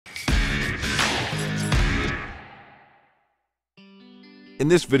In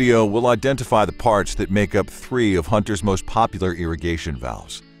this video, we'll identify the parts that make up 3 of Hunter's most popular irrigation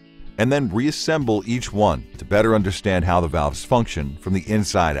valves, and then reassemble each one to better understand how the valves function from the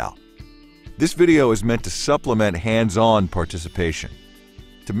inside out. This video is meant to supplement hands-on participation.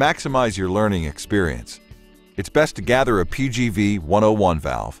 To maximize your learning experience, it's best to gather a PGV-101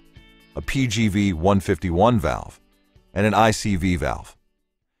 valve, a PGV-151 valve, and an ICV valve.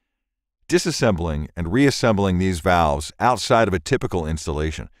 Disassembling and reassembling these valves outside of a typical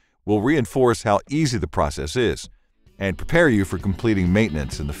installation will reinforce how easy the process is and prepare you for completing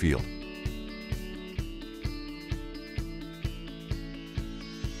maintenance in the field.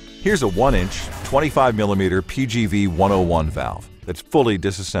 Here's a 1-inch, 25mm PGV-101 valve that's fully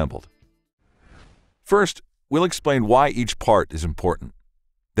disassembled. First, we'll explain why each part is important.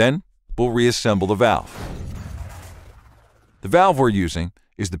 Then, we'll reassemble the valve. The valve we're using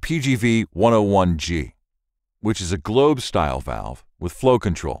is the PGV-101G, which is a globe-style valve with flow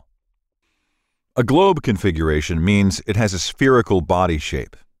control. A globe configuration means it has a spherical body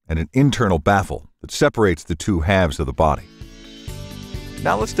shape and an internal baffle that separates the two halves of the body.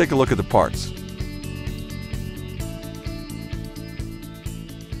 Now let's take a look at the parts.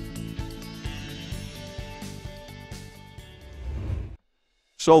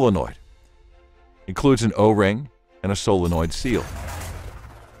 Solenoid includes an O-ring and a solenoid seal.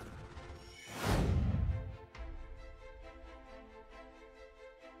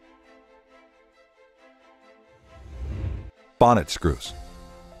 Bonnet screws.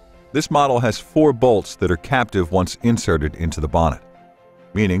 This model has 4 bolts that are captive once inserted into the bonnet,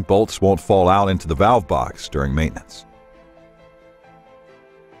 meaning bolts won't fall out into the valve box during maintenance.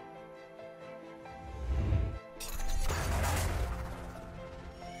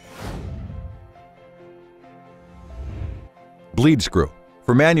 Bleed screw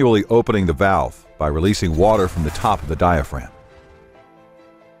for manually opening the valve by releasing water from the top of the diaphragm.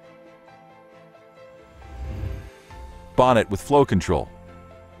 Bonnet with flow control,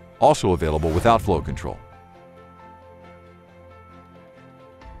 also available without flow control.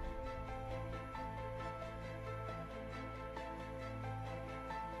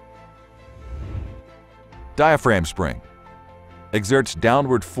 Diaphragm spring exerts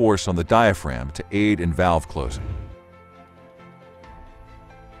downward force on the diaphragm to aid in valve closing.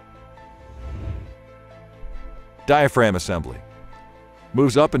 Diaphragm assembly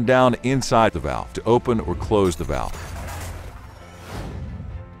moves up and down inside the valve to open or close the valve.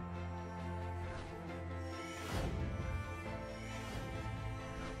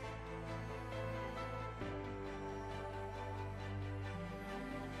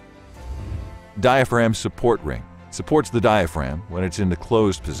 Diaphragm support ring supports the diaphragm when it's in the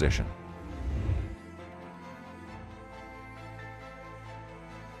closed position.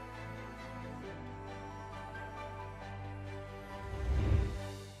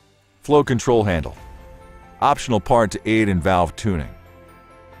 Flow control handle, optional part to aid in valve tuning.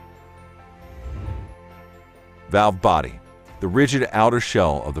 Valve body, the rigid outer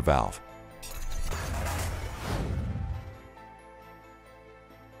shell of the valve.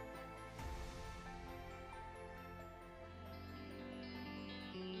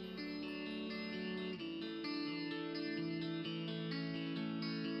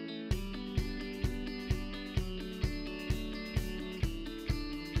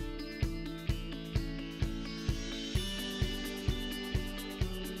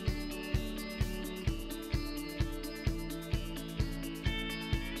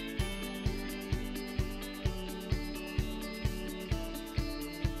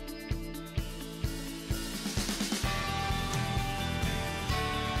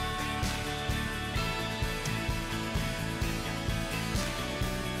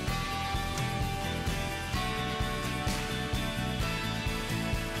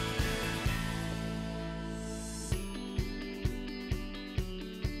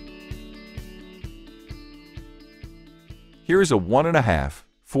 Here is a 1.5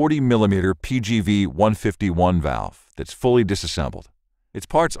 40mm PGV-151 valve that's fully disassembled. Its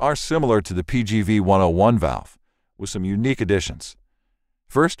parts are similar to the PGV-101 valve, with some unique additions.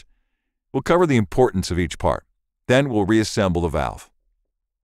 First, we'll cover the importance of each part. Then we'll reassemble the valve.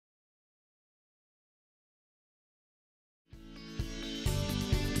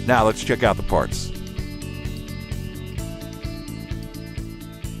 Now let's check out the parts.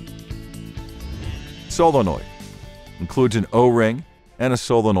 Solenoid includes an O-ring and a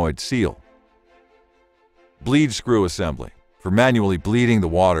solenoid seal. Bleed screw assembly for manually bleeding the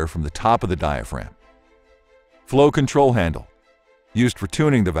water from the top of the diaphragm. Flow control handle used for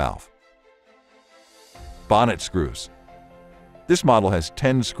tuning the valve. Bonnet screws. This model has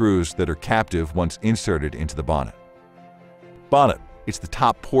 10 screws that are captive once inserted into the bonnet. Bonnet It's the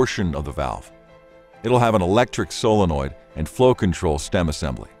top portion of the valve. It'll have an electric solenoid and flow control stem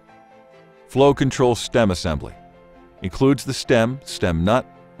assembly. Flow control stem assembly includes the stem nut,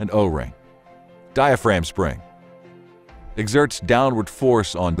 and O-ring. Diaphragm spring exerts downward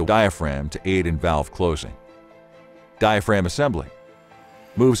force on the diaphragm to aid in valve closing. Diaphragm assembly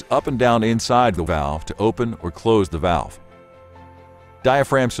moves up and down inside the valve to open or close the valve.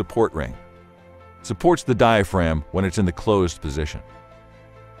 Diaphragm support ring supports the diaphragm when it's in the closed position.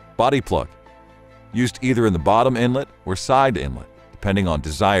 Body plug, used either in the bottom inlet or side inlet, depending on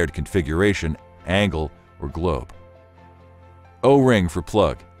desired configuration, angle, or globe. O-ring for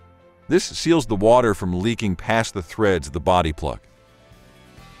plug. This seals the water from leaking past the threads of the body plug.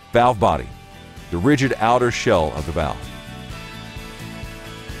 Valve body, the rigid outer shell of the valve.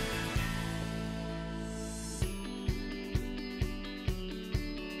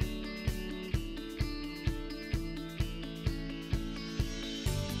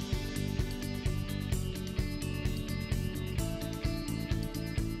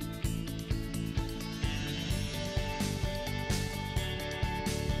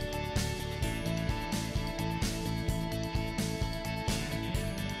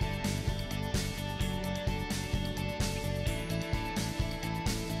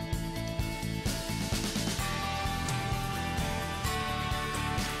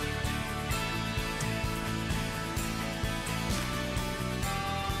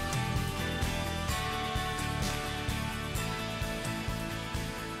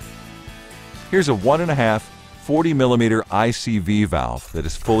 Here's a 1.5 40mm ICV valve that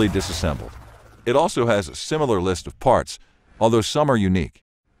is fully disassembled. It also has a similar list of parts, although some are unique.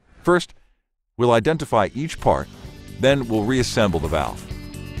 First, we'll identify each part, then we'll reassemble the valve.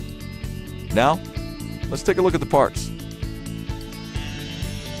 Now, let's take a look at the parts.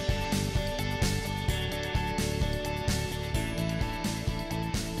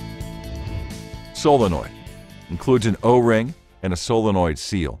 Solenoid includes an O-ring and a solenoid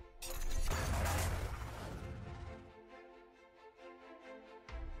seal.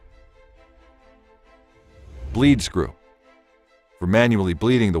 Bleed screw for manually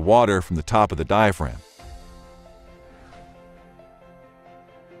bleeding the water from the top of the diaphragm.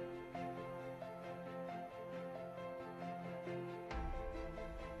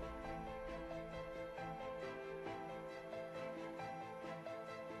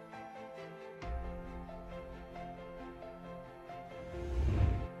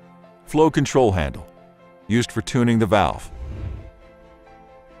 Flow control handle, used for tuning the valve.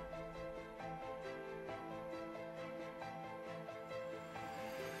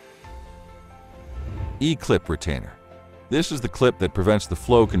 E-clip retainer. This is the clip that prevents the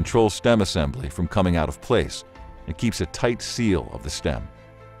flow control stem assembly from coming out of place and keeps a tight seal of the stem.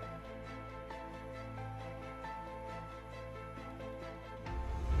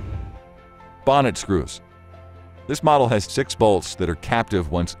 Bonnet screws. This model has 6 bolts that are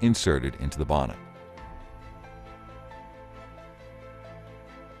captive once inserted into the bonnet.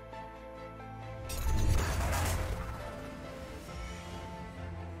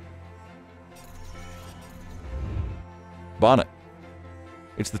 Bonnet.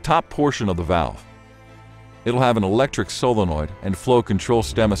 It's the top portion of the valve. It'll have an electric solenoid and flow control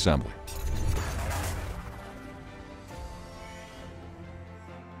stem assembly.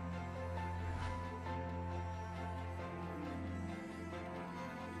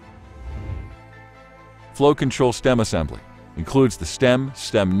 Flow control stem assembly includes the stem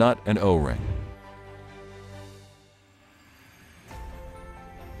nut, and O-ring.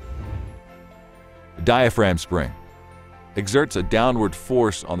 The diaphragm spring exerts a downward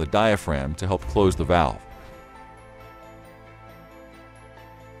force on the diaphragm to help close the valve.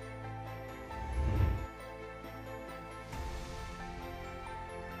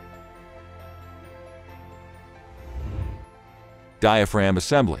 Diaphragm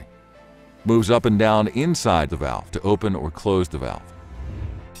assembly moves up and down inside the valve to open or close the valve.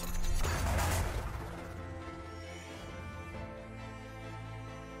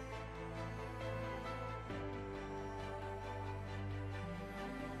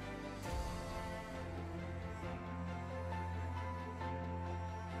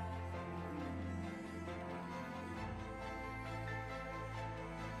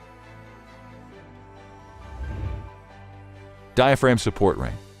 Diaphragm support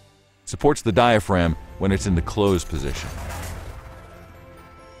ring supports the diaphragm when it's in the closed position.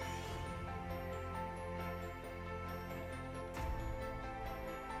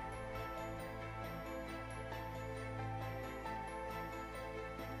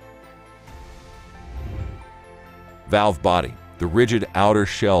 Valve body, the rigid outer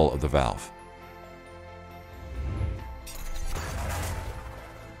shell of the valve.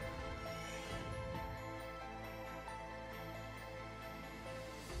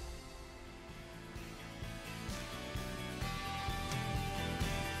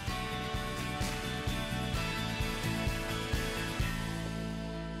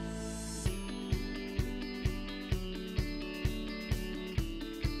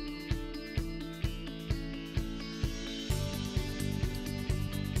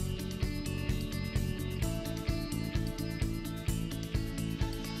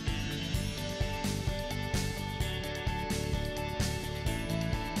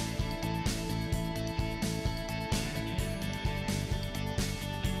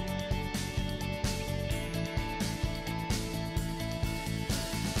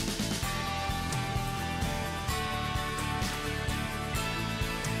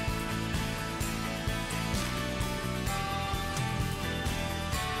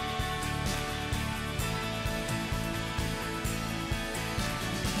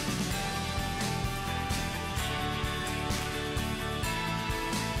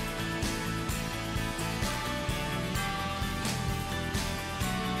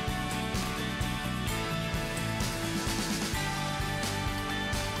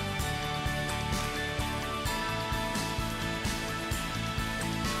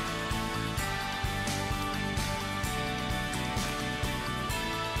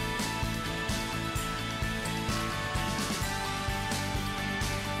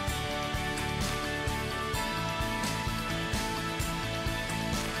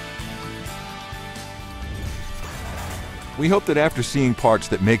 We hope that after seeing parts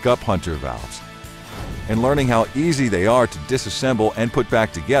that make up Hunter valves and learning how easy they are to disassemble and put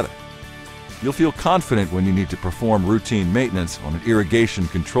back together, you'll feel confident when you need to perform routine maintenance on an irrigation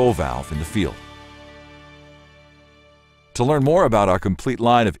control valve in the field. To learn more about our complete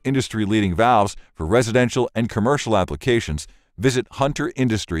line of industry-leading valves for residential and commercial applications, visit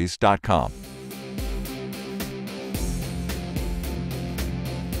hunterindustries.com.